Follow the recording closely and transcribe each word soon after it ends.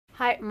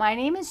Hi, my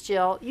name is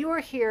Jill. You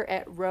are here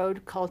at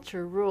Road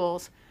Culture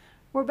Rules.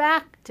 We're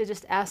back to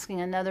just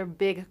asking another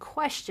big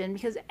question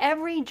because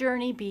every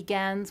journey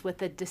begins with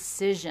a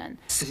decision.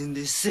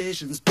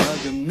 Indecision's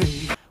bugging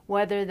me.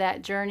 Whether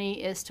that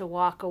journey is to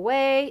walk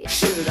away,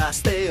 Should I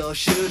stay or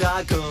should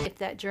I go? if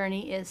that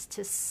journey is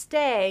to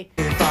stay,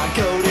 If I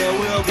go, there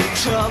will be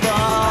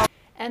trouble.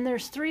 and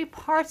there's three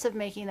parts of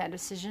making that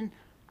decision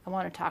I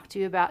want to talk to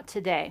you about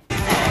today.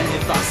 And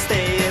if I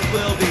stay, it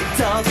will be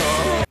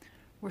double.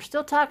 We're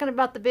still talking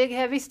about the big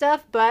heavy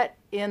stuff, but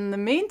in the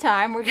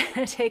meantime, we're going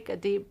to take a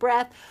deep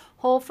breath,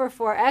 hold for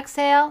 4,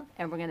 exhale,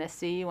 and we're going to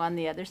see you on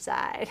the other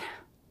side.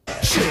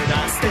 Should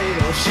I stay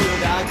or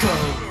should I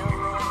go?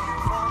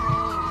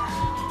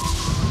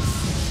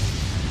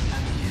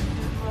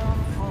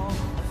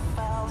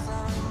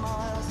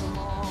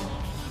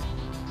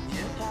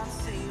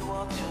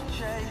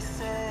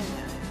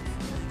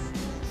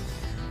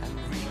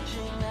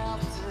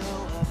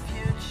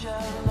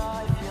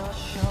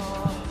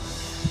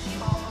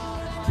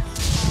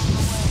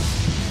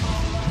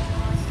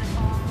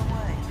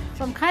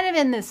 So I'm kind of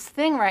in this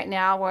thing right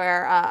now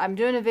where I'm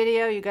doing a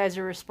video, you guys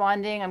are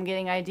responding, I'm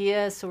getting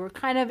ideas, so we're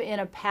kind of in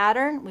a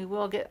pattern. We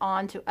will get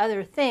on to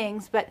other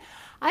things, but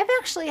I've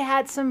actually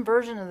had some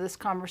version of this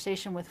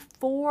conversation with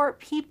 4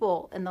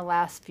 people in the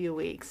last few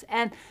weeks,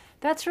 and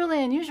that's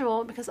really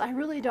unusual because I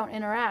really don't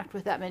interact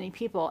with that many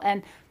people.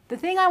 And the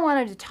thing I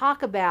wanted to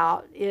talk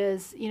about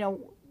is, you know,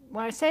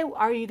 when I say,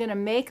 are you going to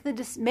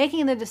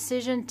making the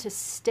decision to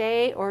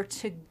stay or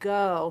to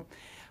go?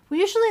 We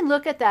usually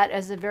look at that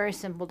as a very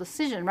simple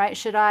decision, right?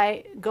 Should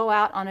I go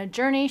out on a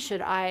journey?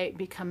 Should I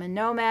become a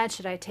nomad?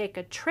 Should I take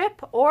a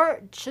trip?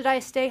 Or should I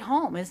stay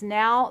home? Is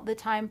now the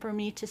time for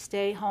me to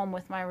stay home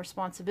with my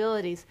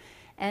responsibilities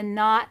and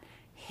not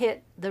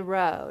hit the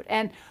road?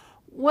 And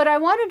what I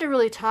wanted to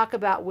really talk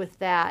about with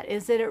that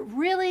is that it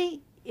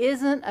really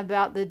isn't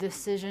about the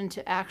decision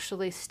to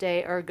actually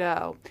stay or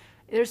go.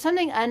 There's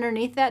something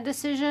underneath that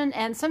decision,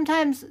 and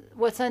sometimes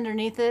what's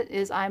underneath it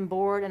is I'm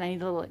bored and I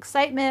need a little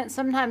excitement.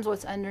 Sometimes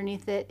what's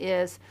underneath it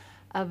is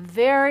a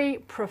very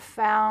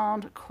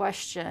profound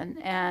question,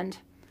 and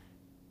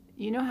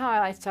you know how I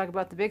like to talk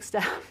about the big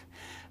stuff.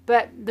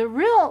 But the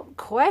real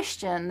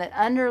question that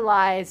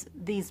underlies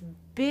these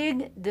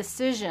big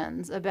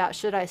decisions about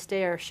should I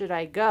stay or should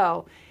I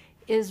go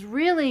is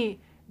really,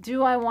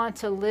 do I want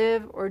to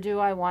live or do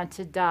I want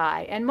to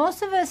die? And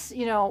most of us,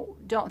 you know,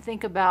 don't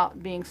think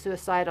about being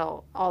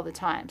suicidal all the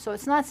time. So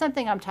it's not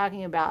something I'm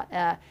talking about,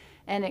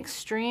 an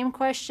extreme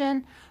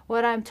question.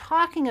 What I'm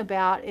talking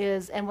about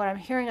is, and what I'm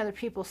hearing other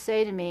people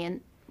say to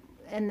me,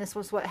 and this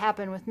was what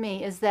happened with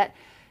me, is that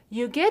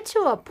you get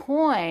to a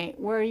point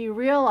where you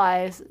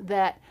realize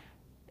that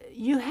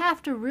you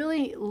have to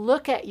really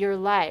look at your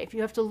life.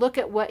 You have to look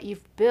at what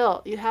you've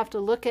built. You have to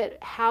look at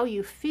how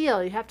you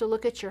feel. You have to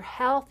look at your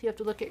health. You have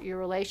to look at your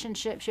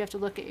relationships. You have to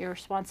look at your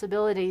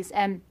responsibilities.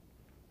 And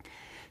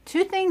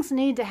 2 things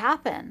need to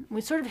happen.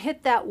 We sort of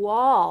hit that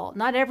wall.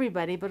 Not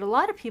everybody, but a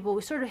lot of people,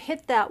 we sort of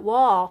hit that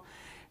wall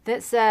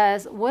that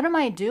says, what am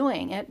I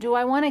doing? Do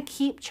I want to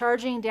keep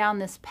charging down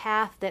this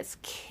path that's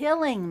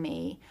killing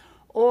me?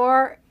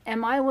 Or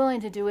am I willing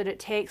to do what it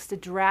takes to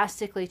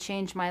drastically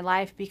change my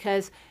life?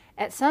 Because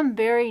at some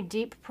very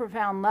deep,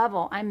 profound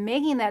level, I'm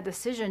making that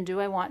decision,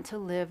 do I want to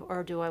live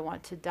or do I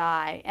want to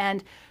die?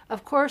 And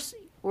of course,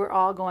 we're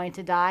all going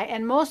to die.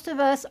 And most of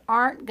us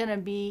aren't going to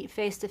be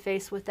face to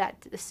face with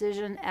that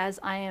decision as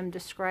I am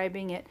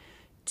describing it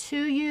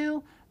to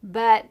you.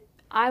 But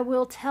I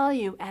will tell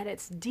you, at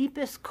its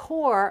deepest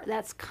core,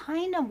 that's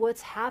kind of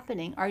what's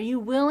happening. Are you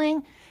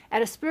willing,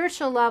 at a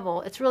spiritual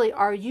level, it's really,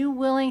 are you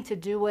willing to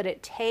do what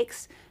it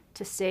takes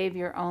to save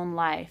your own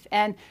life?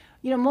 And,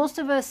 you know, most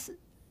of us,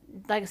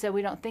 like I said,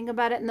 we don't think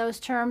about it in those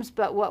terms,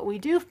 but what we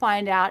do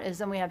find out is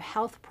then we have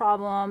health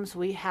problems,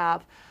 we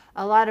have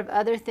a lot of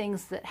other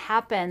things that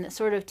happen that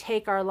sort of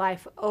take our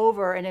life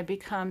over and it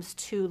becomes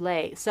too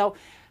late. So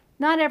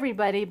not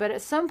everybody, but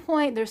at some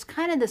point there's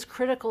kind of this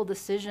critical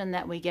decision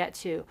that we get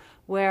to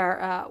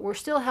where we're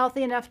still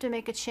healthy enough to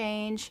make a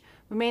change.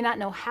 We may not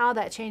know how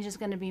that change is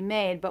going to be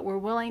made, but we're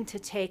willing to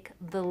take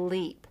the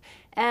leap.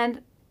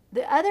 And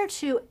the other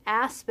 2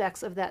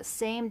 aspects of that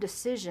same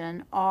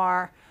decision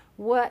are,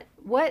 what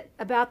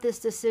about this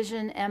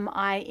decision am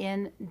I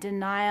in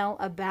denial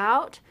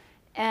about?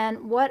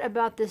 And what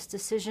about this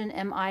decision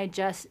am I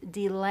just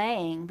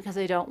delaying because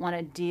I don't want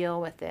to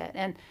deal with it?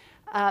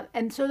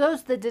 And so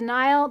the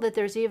denial that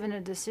there's even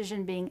a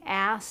decision being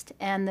asked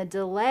and the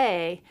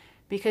delay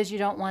because you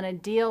don't want to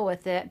deal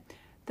with it,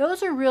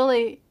 those are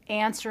really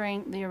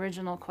answering the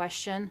original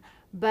question,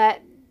 but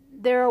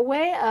they're a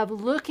way of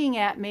looking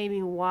at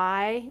maybe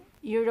why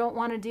you don't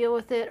want to deal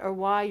with it or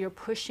why you're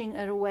pushing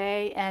it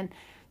away. And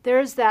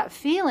there's that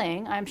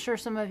feeling, I'm sure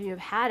some of you have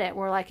had it,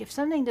 where like if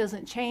something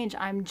doesn't change,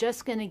 I'm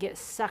just going to get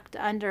sucked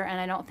under and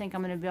I don't think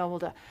I'm going to be able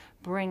to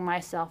bring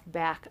myself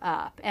back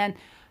up. And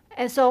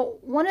so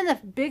one of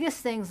the biggest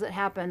things that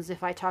happens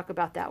if I talk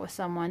about that with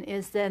someone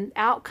is then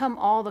out come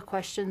all the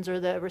questions or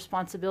the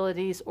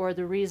responsibilities or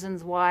the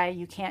reasons why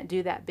you can't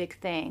do that big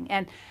thing.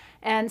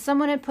 And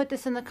someone had put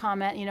this in the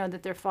comment, you know,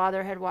 that their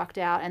father had walked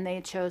out and they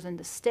had chosen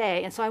to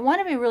stay. And so I want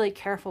to be really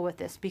careful with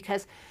this,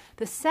 because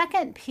the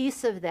second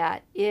piece of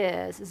that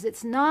is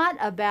it's not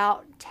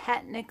about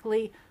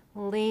technically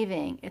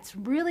leaving. It's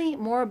really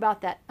more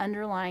about that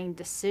underlying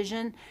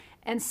decision.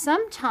 And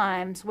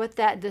sometimes what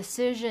that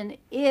decision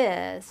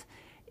is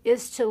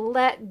to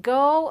let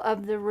go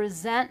of the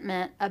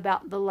resentment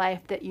about the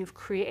life that you've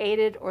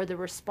created or the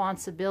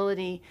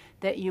responsibility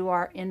that you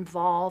are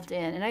involved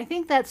in. And I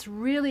think that's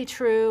really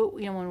true,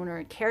 you know, when we're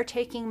in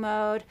caretaking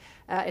mode.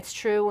 It's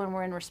true when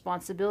we're in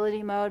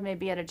responsibility mode,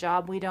 maybe at a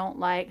job we don't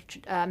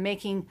like,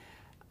 making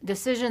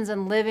decisions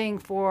and living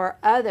for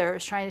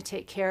others, trying to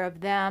take care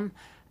of them.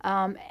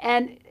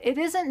 And it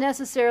isn't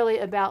necessarily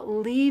about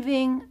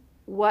leaving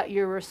what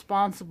you're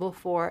responsible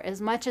for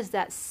as much as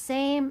that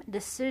same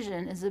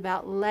decision is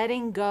about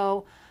letting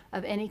go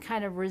of any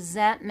kind of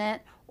resentment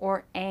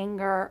or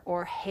anger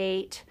or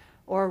hate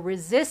or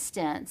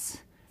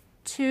resistance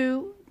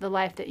to the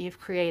life that you've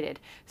created.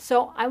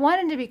 So I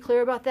wanted to be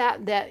clear about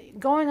that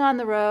going on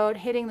the road,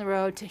 hitting the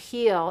road to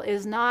heal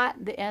is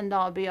not the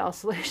end-all be-all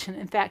solution.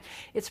 In fact,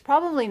 it's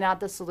probably not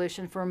the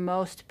solution for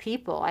most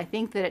people. I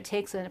think that it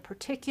takes a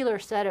particular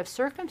set of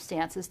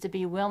circumstances to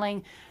be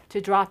willing to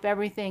drop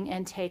everything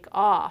and take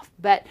off.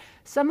 But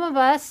some of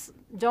us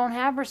don't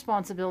have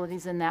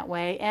responsibilities in that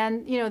way.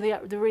 And, you know,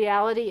 the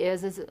reality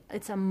is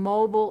it's a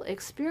mobile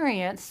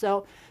experience.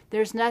 So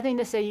there's nothing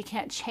to say you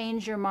can't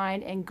change your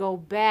mind and go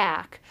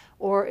back,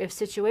 or if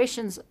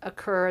situations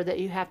occur that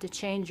you have to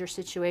change your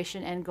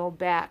situation and go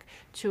back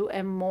to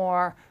a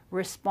more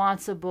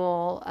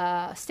responsible,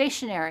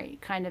 stationary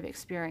kind of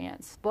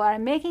experience. But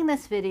I'm making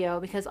this video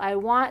because I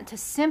want to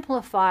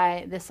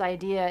simplify this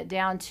idea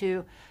down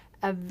to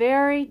a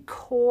very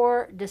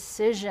core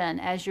decision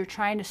as you're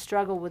trying to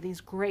struggle with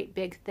these great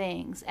big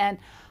things. And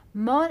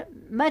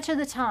much of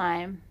the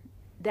time,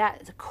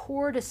 that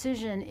core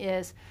decision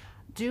is,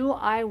 do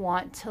I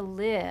want to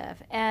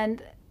live?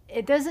 And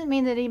it doesn't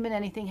mean that even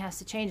anything has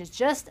to change. It's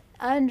just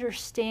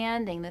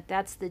understanding that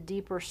that's the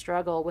deeper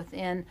struggle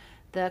within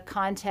the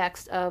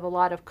context of a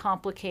lot of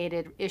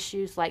complicated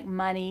issues like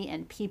money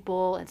and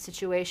people and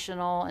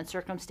situational and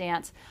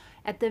circumstance.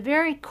 At the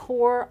very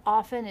core,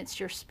 often it's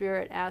your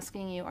spirit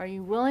asking you, are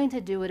you willing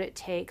to do what it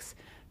takes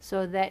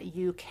so that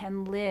you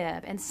can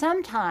live? And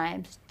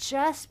sometimes,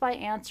 just by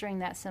answering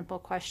that simple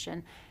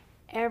question,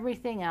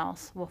 everything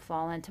else will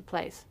fall into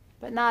place.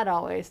 But not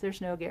always. There's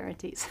no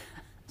guarantees.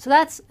 So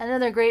that's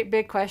another great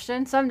big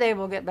question. Someday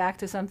we'll get back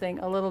to something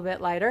a little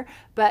bit lighter.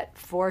 But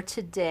for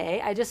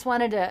today, I just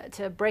wanted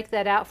to break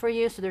that out for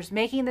you. So there's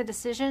making the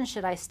decision,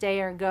 should I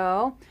stay or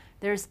go?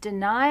 There's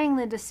denying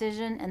the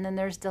decision, and then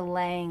there's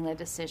delaying the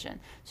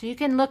decision. So you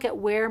can look at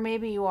where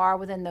maybe you are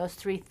within those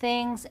three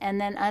things, and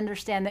then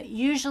understand that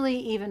usually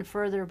even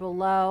further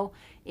below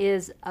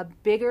is a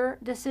bigger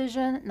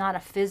decision, not a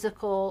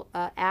physical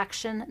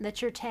action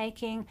that you're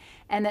taking,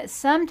 and that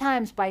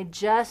sometimes by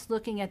just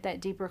looking at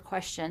that deeper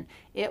question,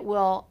 it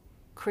will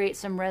create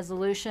some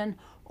resolution,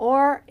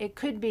 or it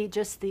could be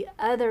just the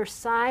other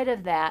side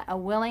of that, a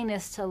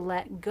willingness to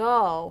let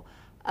go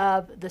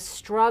of the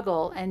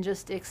struggle and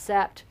just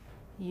accept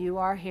you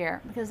are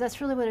here, because that's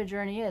really what a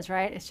journey is,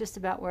 right? It's just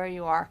about where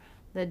you are.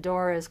 The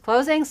door is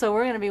closing, so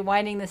we're going to be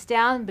winding this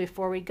down.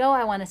 Before we go,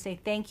 I want to say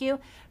thank you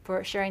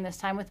for sharing this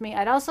time with me.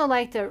 I'd also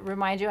like to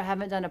remind you, I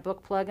haven't done a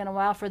book plug in a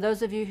while. For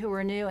those of you who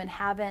are new and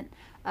haven't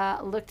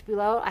looked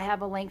below, I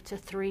have a link to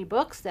 3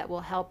 books that will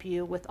help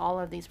you with all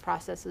of these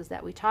processes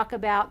that we talk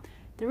about.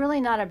 They're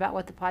really not about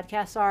what the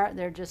podcasts are.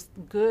 They're just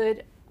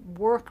good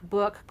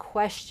workbook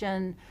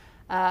question.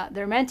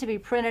 They're meant to be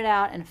printed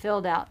out and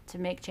filled out to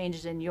make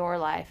changes in your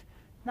life,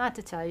 not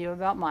to tell you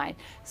about mine.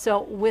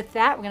 So with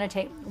that, we're going to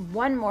take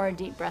one more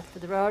deep breath for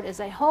the road, as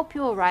I hope you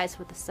will rise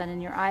with the sun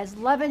in your eyes,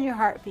 love in your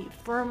heart, feet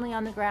firmly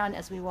on the ground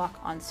as we walk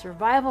on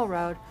survival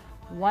road,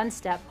 one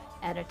step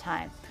at a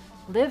time.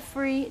 Live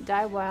free,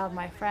 die wild,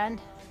 my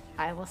friend.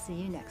 I will see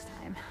you next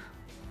time.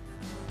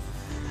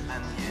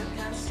 And you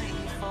can see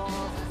for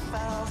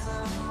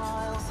 1,000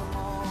 miles or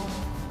more.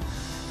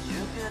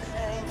 You could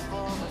aim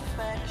for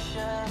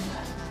perfection,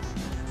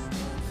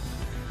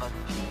 but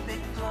keep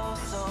it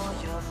close or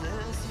you'll